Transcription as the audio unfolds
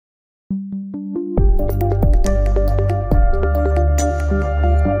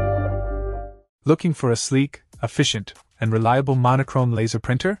Looking for a sleek, efficient, and reliable monochrome laser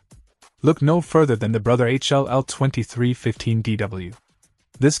printer? Look no further than the Brother HL-L2315DW.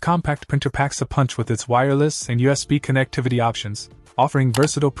 This compact printer packs a punch with its wireless and USB connectivity options, offering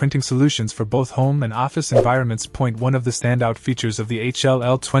versatile printing solutions for both home and office environments. One of the standout features of the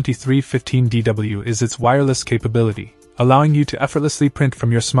HL-L2315DW is its wireless capability, allowing you to effortlessly print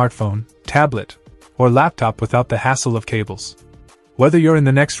from your smartphone, tablet, or laptop without the hassle of cables. Whether you're in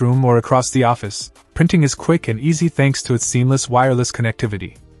the next room or across the office, printing is quick and easy thanks to its seamless wireless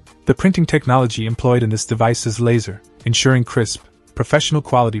connectivity. The printing technology employed in this device is laser, ensuring crisp, professional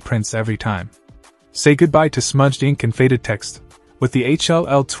quality prints every time. Say goodbye to smudged ink and faded text. With the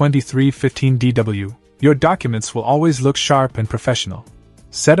HL-L2315DW, your documents will always look sharp and professional.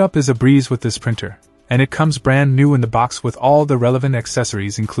 Setup is a breeze with this printer, and it comes brand new in the box with all the relevant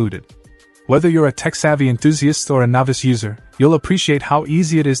accessories included. Whether you're a tech-savvy enthusiast or a novice user, you'll appreciate how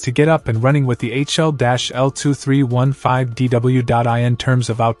easy it is to get up and running with the HL-L2315DW. In terms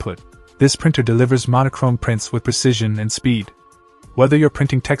of output, this printer delivers monochrome prints with precision and speed. Whether you're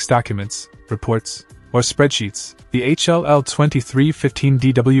printing text documents, reports, or spreadsheets, the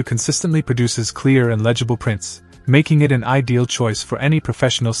HL-L2315DW consistently produces clear and legible prints, making it an ideal choice for any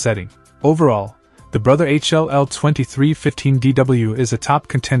professional setting. Overall, the Brother HL-L2315DW is a top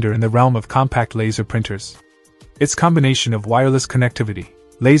contender in the realm of compact laser printers. Its combination of wireless connectivity,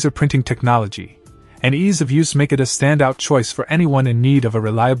 laser printing technology, and ease of use make it a standout choice for anyone in need of a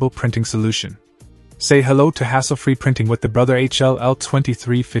reliable printing solution. Say hello to hassle-free printing with the Brother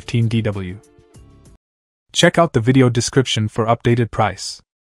HL-L2315DW. Check out the video description for updated price.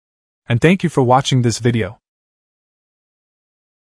 And thank you for watching this video.